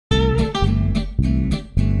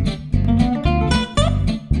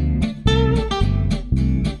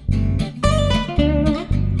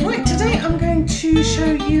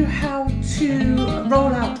you how to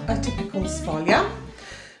roll out a typical sfoglia.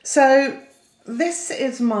 So this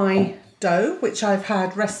is my dough, which I've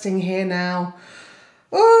had resting here now,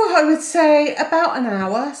 I would say about an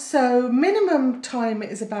hour. So minimum time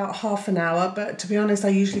is about half an hour, but to be honest, I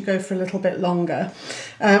usually go for a little bit longer.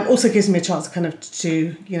 Also gives me a chance to kind of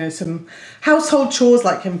do, some household chores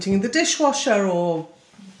like emptying the dishwasher or,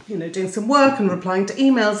 doing some work and replying to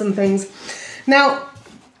emails and things. Now,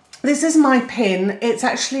 this is my pin. It's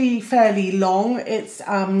actually fairly long.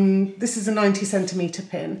 This is a 90 centimeter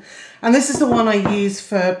pin, and this is the one I use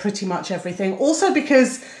for pretty much everything. Also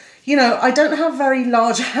because, I don't have very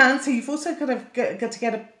large hands, so you've also got to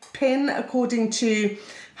get a pin according to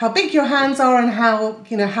how big your hands are and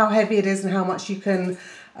how heavy it is and how much you can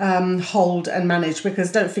hold and manage.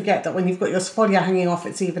 Because don't forget that when you've got your sfoglia hanging off,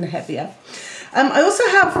 it's even heavier. I also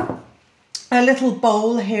have a little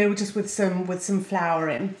bowl here just with some flour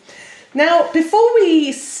in. Now, before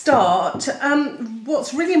we start,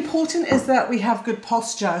 what's really important is that we have good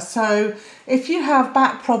posture. So if you have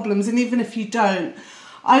back problems, and even if you don't,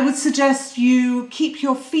 I would suggest you keep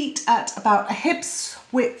your feet at about a hip's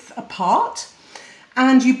width apart,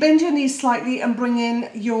 and you bend your knees slightly and bring in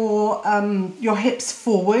your hips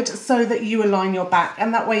forward so that you align your back,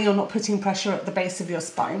 and that way you're not putting pressure at the base of your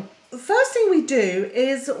spine. The first thing we do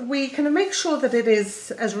is we kind of make sure that it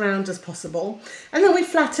is as round as possible, and then we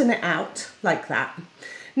flatten it out like that.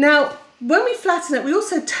 Now, when we flatten it, we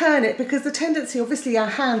also turn it, because the tendency, obviously our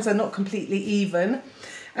hands are not completely even,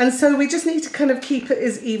 and so we just need to kind of keep it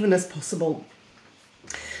as even as possible.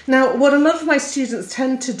 Now, what a lot of my students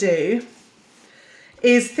tend to do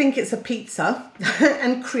is think it's a pizza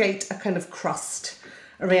and create a kind of crust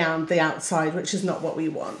around the outside, which is not what we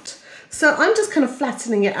want. So I'm just kind of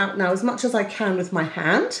flattening it out now as much as I can with my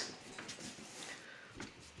hand,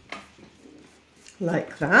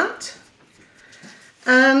 like that,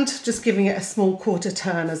 and just giving it a small quarter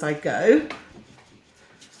turn as I go,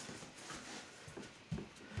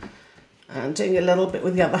 and doing a little bit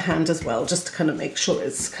with the other hand as well, just to kind of make sure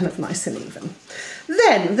it's kind of nice and even.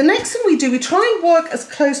 Then the next thing we do, we try and work as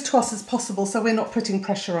close to us as possible so we're not putting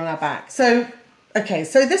pressure on our back. Okay,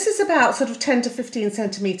 so this is about sort of 10 to 15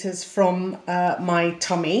 centimeters from my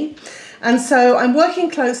tummy. And so I'm working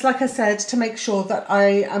close, like I said, to make sure that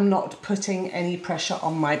I am not putting any pressure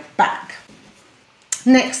on my back.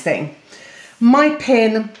 Next thing, my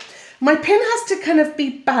pin. My pin has to kind of be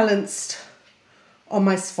balanced on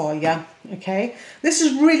my sfoglia, okay? This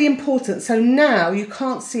is really important. So now you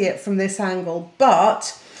can't see it from this angle,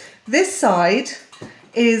 but this side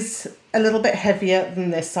is a little bit heavier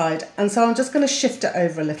than this side, and so I'm just going to shift it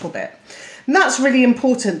over a little bit. And that's really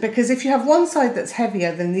important, because if you have one side that's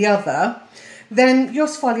heavier than the other, then your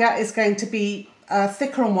sfoglia is going to be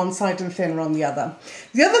thicker on one side and thinner on the other.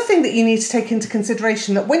 The other thing that you need to take into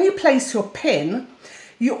consideration, that when you place your pin,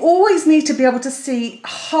 you always need to be able to see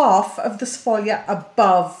half of the sfoglia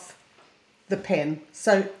above the pin,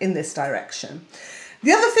 so in this direction.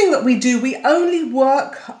 The other thing that we do, we only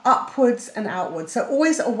work upwards and outwards, so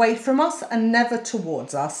always away from us and never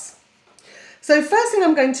towards us. So first thing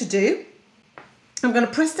I'm going to do, I'm going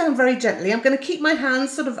to press down very gently. I'm going to keep my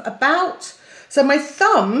hands sort of about, so my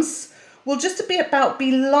thumbs will just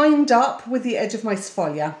be lined up with the edge of my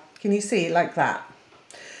sfoglia. Can you see, like that?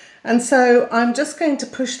 And so I'm just going to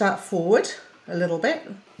push that forward a little bit,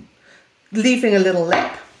 leaving a little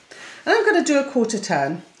lip, and I'm going to do a quarter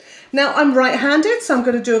turn. Now I'm right-handed, so I'm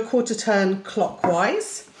going to do a quarter turn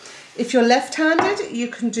clockwise. If you're left-handed, you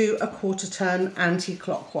can do a quarter turn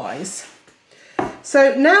anti-clockwise.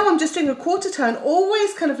 So now I'm just doing a quarter turn,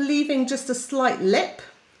 always kind of leaving just a slight lip.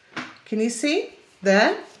 Can you see?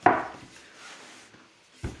 There.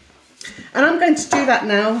 And I'm going to do that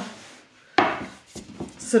now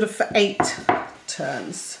sort of for 8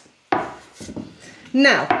 turns.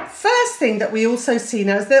 Now, first thing that we also see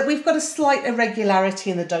now is that we've got a slight irregularity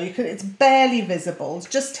in the dough. It's barely visible, it's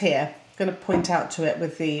just here. I'm going to point out to it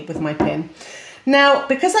with my pin. Now,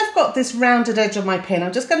 because I've got this rounded edge of my pin,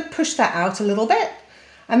 I'm just going to push that out a little bit,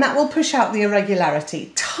 and that will push out the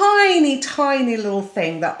irregularity. Tiny, tiny little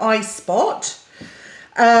thing that I spot.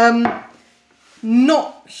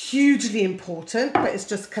 Not hugely important, but it's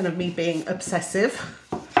just kind of me being obsessive.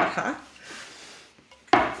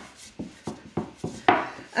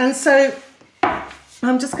 And so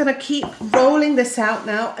I'm just going to keep rolling this out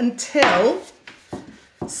now until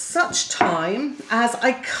such time as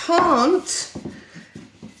I can't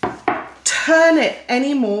turn it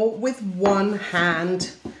anymore with one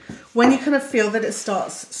hand. When you kind of feel that it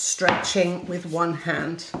starts stretching with one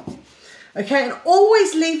hand. Okay, and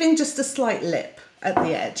always leaving just a slight lip at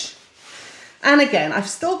the edge. And again, I've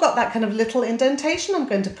still got that kind of little indentation. I'm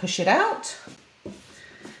going to push it out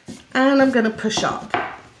and I'm going to push up.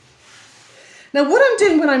 Now what I'm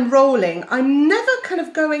doing when I'm rolling, I'm never kind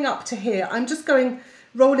of going up to here. I'm just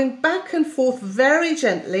rolling back and forth very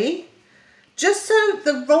gently, just so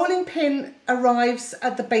the rolling pin arrives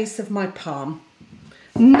at the base of my palm.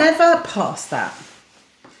 Never past that.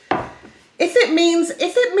 If it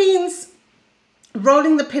means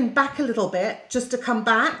rolling the pin back a little bit, just to come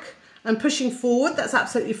back and pushing forward, that's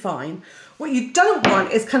absolutely fine. What you don't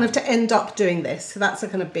want is kind of to end up doing this. So that's a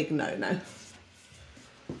kind of big no-no.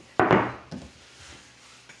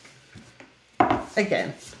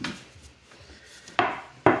 Again.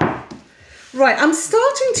 Right, I'm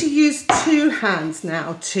starting to use 2 hands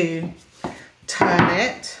now to turn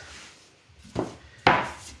it.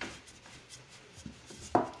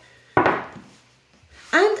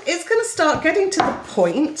 And it's going to start getting to the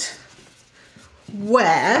point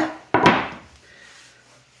where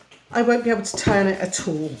I won't be able to turn it at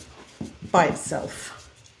all by itself.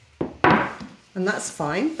 And that's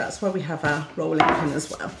fine. That's why we have our rolling pin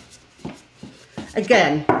as well.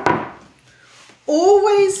 Again,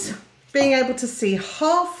 always being able to see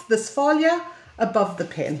half the sfoglia above the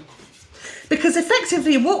pin. Because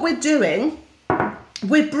effectively what we're doing,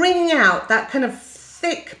 we're bringing out that kind of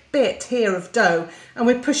thick bit here of dough and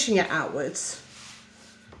we're pushing it outwards.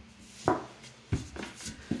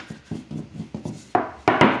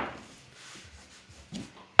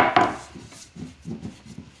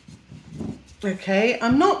 Okay,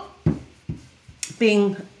 I'm not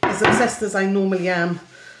being as obsessed as I normally am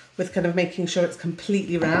with kind of making sure it's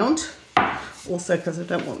completely round. Also because I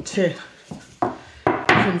don't want to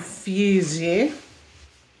confuse you.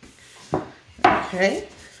 Okay.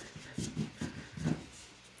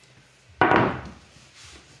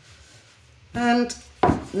 And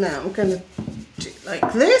now I'm going to do it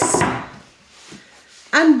like this.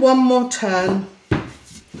 And one more turn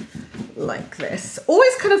like this.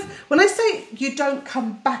 Always kind of, when I say you don't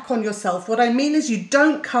come back on yourself, what I mean is you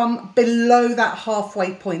don't come below that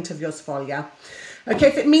halfway point of your sfoglia. Okay,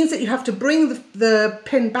 if it means that you have to bring the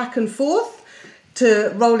pin back and forth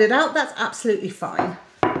to roll it out, that's absolutely fine.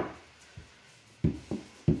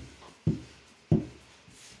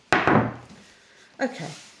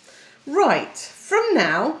 Okay, right, from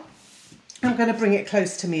now, I'm going to bring it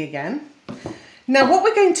close to me again. Now what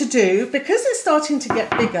we're going to do, because it's starting to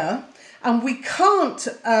get bigger, and we can't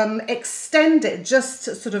extend it just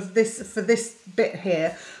sort of for this bit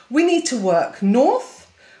here, we need to work north,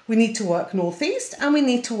 we need to work northeast, and we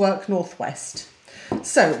need to work northwest.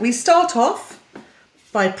 So we start off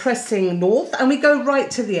by pressing north, and we go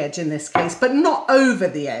right to the edge in this case, but not over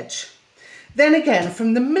the edge. Then again,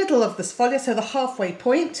 from the middle of the sfoglia, so the halfway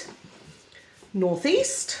point,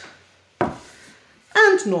 northeast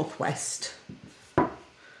and northwest.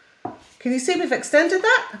 Can you see we've extended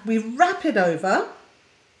that? We wrap it over,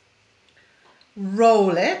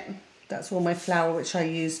 roll it. That's all my flour which I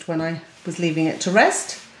used when I was leaving it to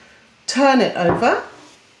rest. Turn it over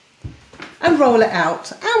and roll it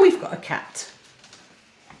out. And we've got a cat.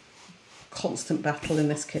 Constant battle in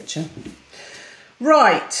this kitchen.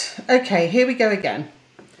 Right, okay, here we go again.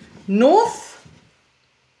 North,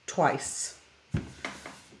 twice.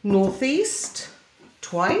 Northeast,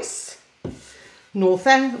 twice. North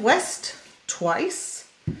and west, twice.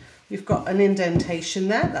 We've got an indentation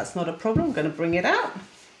there, that's not a problem. I'm going to bring it out.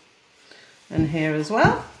 And here as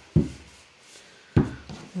well.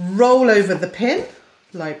 Roll over the pin,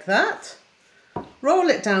 like that. Roll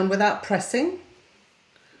it down without pressing.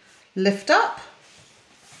 Lift up.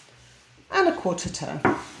 And a quarter turn.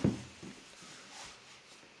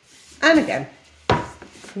 And again.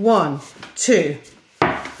 1, 2,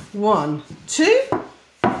 1, 2.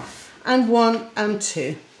 And 1 and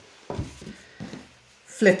 2.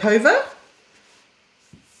 Flip over,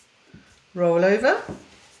 roll over,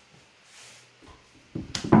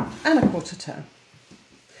 and a quarter turn.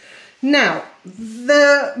 Now,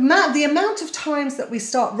 the amount of times that we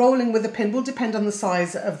start rolling with the pin will depend on the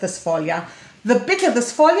size of the sfoglia. The bigger the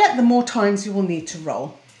sfoglia, the more times you will need to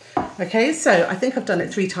roll. Okay, so I think I've done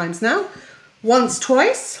it 3 times now. Once,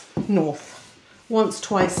 twice, north. Once,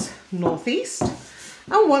 twice, northeast.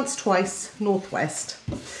 And once, twice, northwest.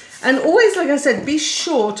 And always, like I said, be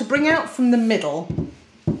sure to bring out from the middle.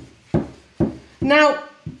 Now,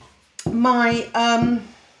 my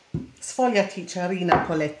sfoglia teacher, Rina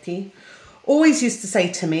Poletti, always used to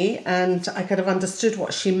say to me, and I kind of understood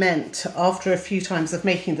what she meant after a few times of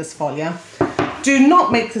making the sfoglia, do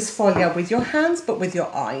not make the sfoglia with your hands, but with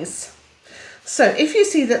your eyes. So if you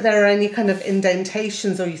see that there are any kind of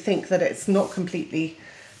indentations or you think that it's not completely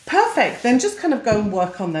Perfect, then just kind of go and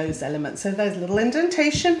work on those elements. So there's a little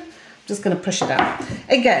indentation, I'm just going to push it out.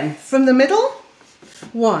 Again, from the middle,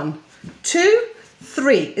 1, 2,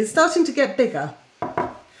 3. It's starting to get bigger.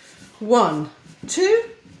 1, 2,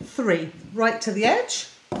 3, right to the edge,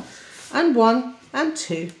 and 1 and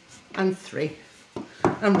 2 and 3,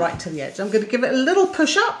 and right to the edge. I'm going to give it a little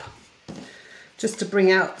push up, just to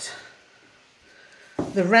bring out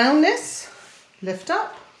the roundness. Lift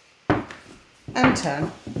up and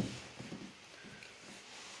turn.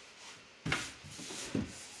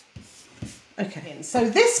 Okay, so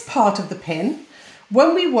this part of the pin,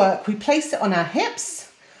 when we work, we place it on our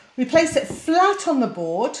hips, we place it flat on the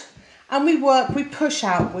board, and we work, we push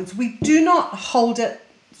outwards. We do not hold it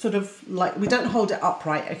sort of like, we don't hold it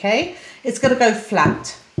upright, okay? It's going to go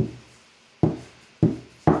flat.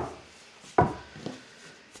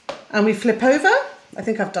 And we flip over. I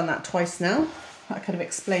think I've done that twice now. I kind of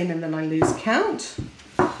explain and then I lose count.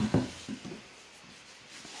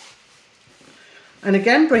 And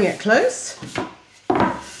again, bring it close.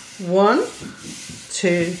 1, 2,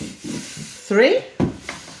 3.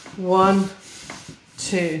 1,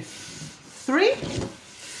 2, 3.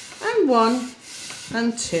 And 1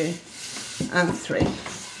 and 2 and 3.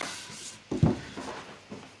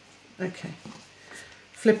 Okay.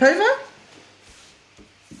 Flip over.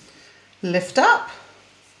 Lift up.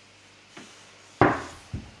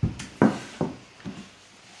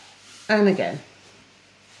 And again.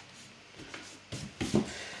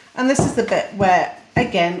 And this is the bit where,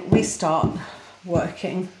 again, we start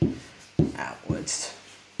working outwards.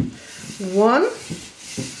 1,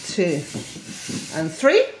 2, and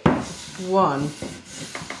 3. 1,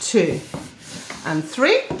 2, and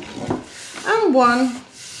 3. And 1,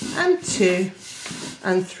 and 2,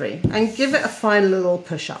 and 3. And give it a final little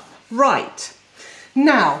push up. Right.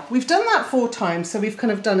 Now, we've done that 4 times, so we've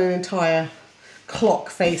kind of done an entire clock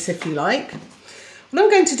face, if you like. What I'm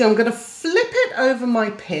going to do, I'm going to flip it over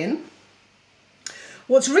my pin.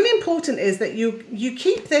 What's really important is that you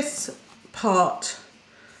keep this part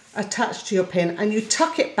attached to your pin and you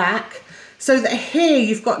tuck it back so that here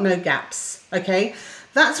you've got no gaps, okay?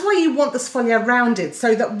 That's why you want the sfoglia rounded,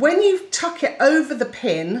 so that when you tuck it over the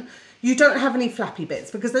pin, you don't have any flappy bits,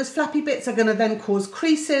 because those flappy bits are going to then cause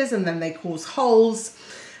creases and then they cause holes,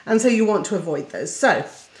 and so you want to avoid those. So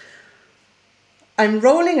I'm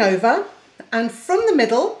rolling over, and from the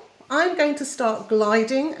middle I'm going to start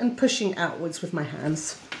gliding and pushing outwards with my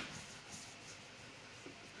hands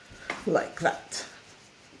like that.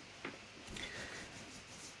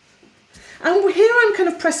 And here I'm kind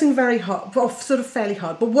of pressing very hard, well, sort of fairly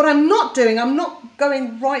hard, but what I'm not doing, I'm not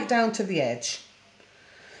going right down to the edge.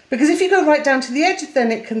 Because if you go right down to the edge,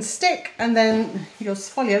 then it can stick, and then your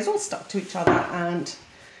sfoglia is all stuck to each other, and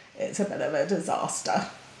it's a bit of a disaster.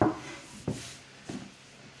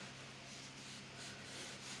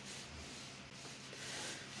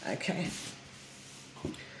 Okay.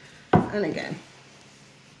 And again.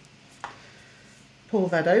 Pull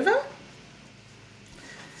that over.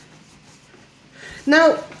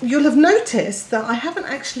 Now, you'll have noticed that I haven't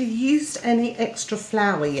actually used any extra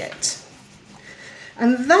flour yet.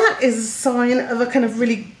 And that is a sign of a kind of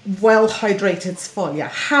really well-hydrated sfoglia.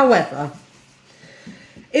 However,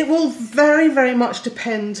 it will very, very much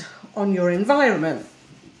depend on your environment.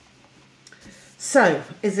 So,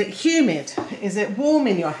 is it humid? Is it warm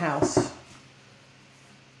in your house?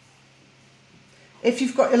 If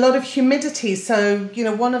you've got a lot of humidity, so, you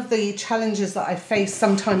know, one of the challenges that I face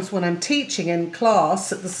sometimes when I'm teaching in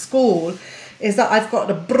class at the school is that I've got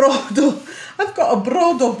a brodo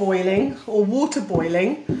boiling, or water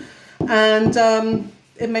boiling, and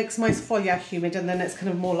it makes my sfoglia humid, and then it's kind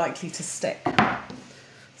of more likely to stick.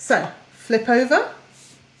 So, flip over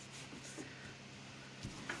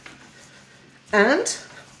and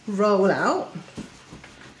roll out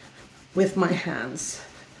with my hands.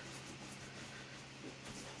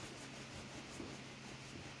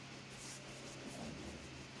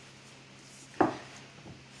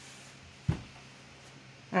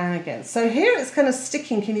 And again, so here it's kind of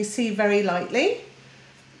sticking, can you see, very lightly?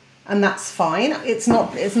 And that's fine. It's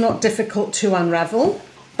not difficult to unravel.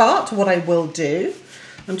 But what I will do,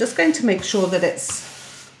 I'm just going to make sure that it's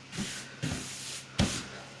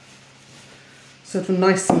sort of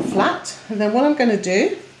nice and flat. And then what I'm going to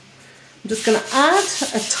do, I'm just going to add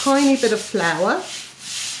a tiny bit of flour.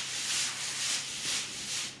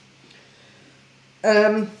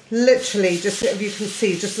 Literally, just if you can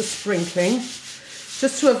see, just a sprinkling,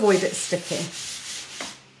 just to avoid it sticking.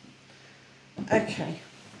 Okay.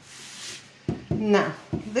 Now,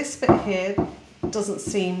 this bit here doesn't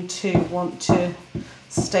seem to want to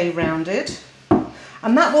stay rounded.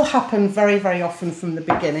 And that will happen very, very often from the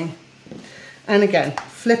beginning. And again,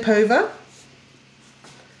 flip over.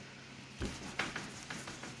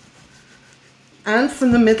 And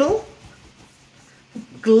from the middle,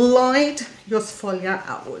 glide your sfoglia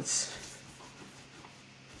outwards.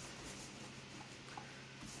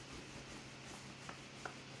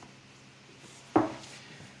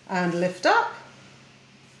 And lift up,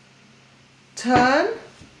 turn,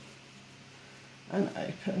 and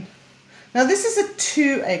open. Now this is a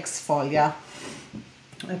 2-egg sfoglia,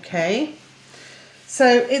 okay? So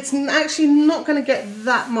it's actually not going to get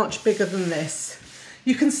that much bigger than this.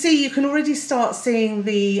 You can see, you can already start seeing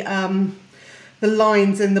the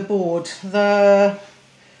lines in the board. The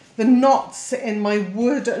knots in my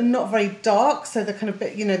wood are not very dark, so they're kind of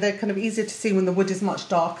bit, you know, they're kind of easier to see when the wood is much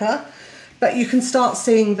darker. But you can start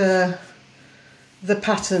seeing the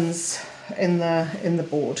patterns in the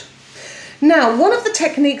board. Now, one of the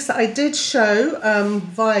techniques that I did show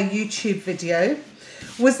via YouTube video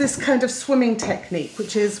was this kind of swimming technique,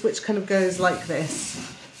 which kind of goes like this.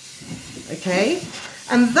 Okay,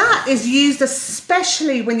 and that is used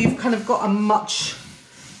especially when you've kind of got a much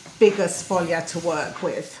bigger sfoglia to work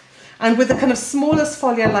with. And with a kind of smaller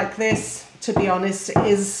sfoglia like this, to be honest,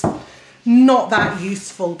 is not that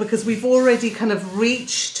useful because we've already kind of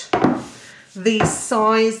reached the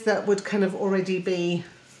size that would kind of already be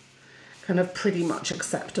kind of pretty much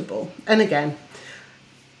acceptable. And again,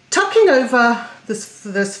 tucking over the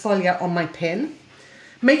sfoglia on my pin,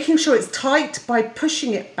 making sure it's tight by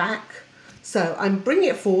pushing it back. So I'm bringing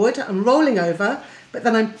it forward, I'm rolling over, but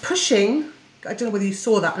then I'm pushing, I don't know whether you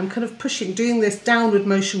saw that, I'm kind of pushing, doing this downward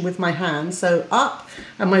motion with my hand, so up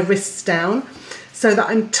and my wrists down, so that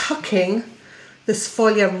I'm tucking the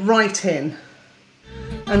sfoglia right in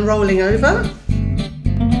and rolling over.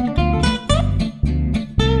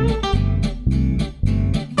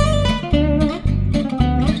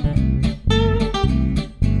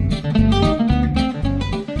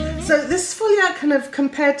 So this sfoglia kind of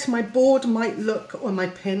compared to my board might look, or my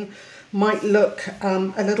pin might look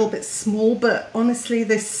a little bit small, but honestly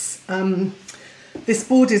this this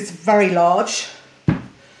board is very large,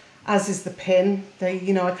 as is the pin. They,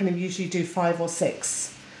 you know, I kind of usually do 5 or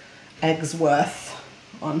 6 eggs worth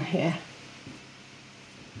on here.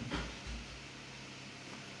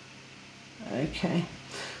 Okay,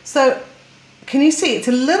 so can you see it's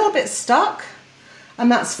a little bit stuck,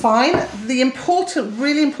 and that's fine. The important,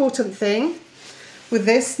 really important thing with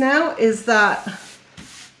this now is that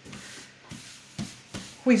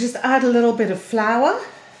we just add a little bit of flour.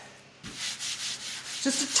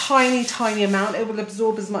 Just a tiny, tiny amount. It will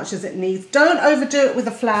absorb as much as it needs. Don't overdo it with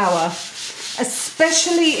the flour,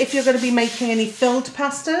 especially if you're going to be making any filled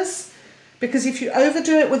pastas, because if you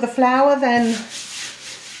overdo it with the flour, then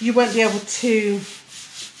you won't be able to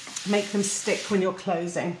make them stick when you're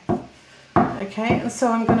closing. Okay, and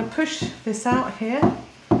so I'm going to push this out here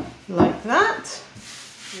like that.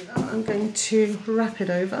 I'm going to wrap it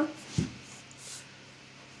over.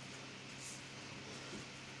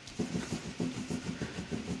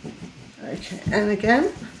 Okay, and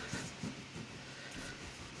again,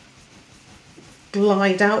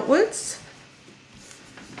 glide outwards.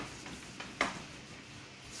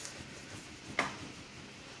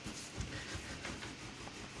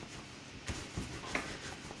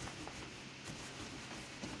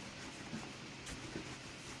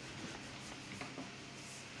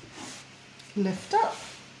 Lift up.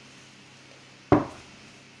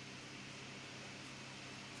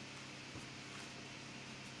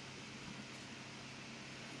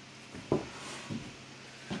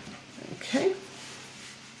 Okay.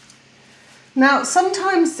 Now,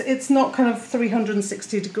 sometimes it's not kind of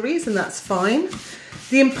 360 degrees, and that's fine.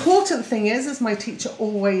 The important thing is, as my teacher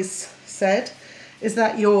always said, is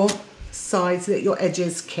that your sides, that your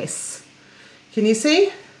edges kiss. Can you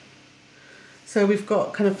see? So we've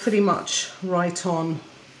got kind of pretty much right on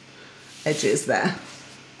edges there.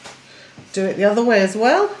 Do it the other way as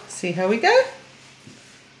well. See how we go?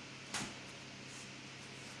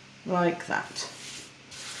 Like that.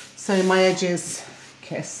 So my edges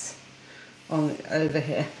kiss on over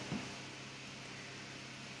here.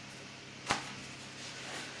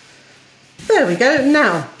 There we go.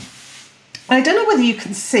 Now, I don't know whether you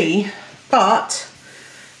can see, but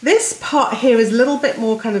this part here is a little bit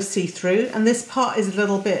more kind of see-through, and this part is a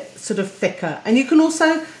little bit sort of thicker. And you can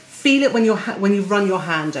also feel it when you run your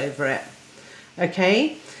hand over it.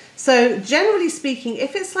 Okay, so generally speaking,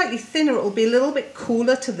 if it's slightly thinner, it will be a little bit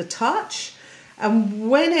cooler to the touch, and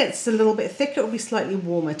when it's a little bit thicker, it will be slightly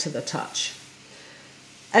warmer to the touch.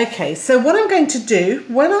 Okay, so what I'm going to do,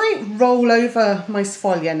 when I roll over my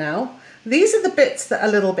sfoglia now, These are the bits that are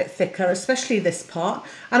a little bit thicker, especially this part,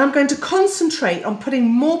 and I'm going to concentrate on putting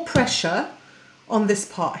more pressure on this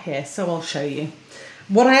part here, so I'll show you.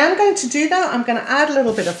 What I am going to do though, I'm going to add a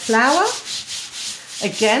little bit of flour,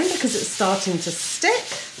 again, because it's starting to stick.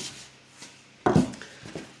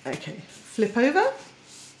 Okay, flip over,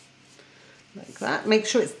 like that. Make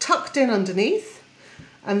sure it's tucked in underneath,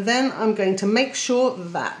 and then I'm going to make sure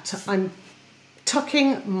that I'm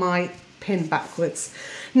tucking my pin backwards.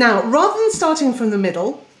 Now, rather than starting from the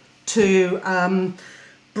middle to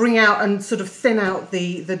bring out and sort of thin out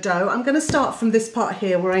the dough, I'm going to start from this part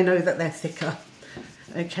here where I know that they're thicker.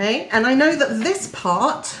 Okay, and I know that this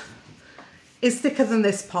part is thicker than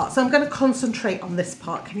this part, so I'm going to concentrate on this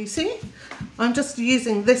part. Can you see? I'm just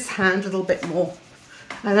using this hand a little bit more,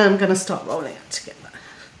 and then I'm going to start rolling it together.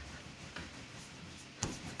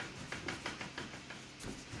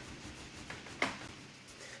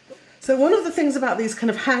 So one of the things about these kind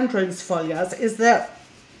of hand-rolled sfoglias is that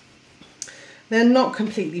they're not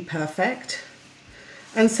completely perfect.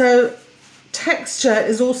 And so texture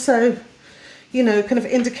is also, you know, kind of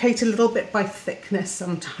indicated a little bit by thickness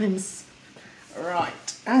sometimes.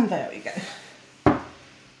 Right, and there we go.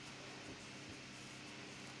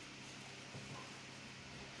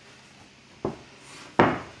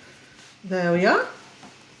 There we are.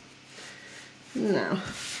 Now,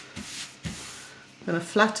 I'm going to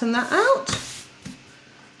flatten that out,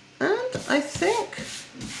 and I think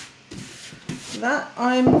that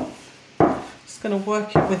I'm just going to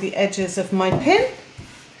work it with the edges of my pin,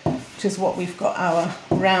 which is what we've got our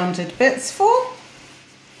rounded bits for,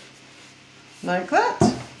 like that.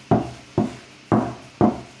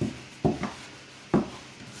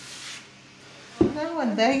 Now,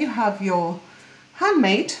 and there you have your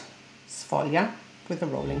handmade sfoglia with a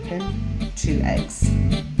rolling pin, 2 eggs.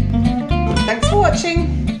 Thanks for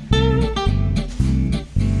watching.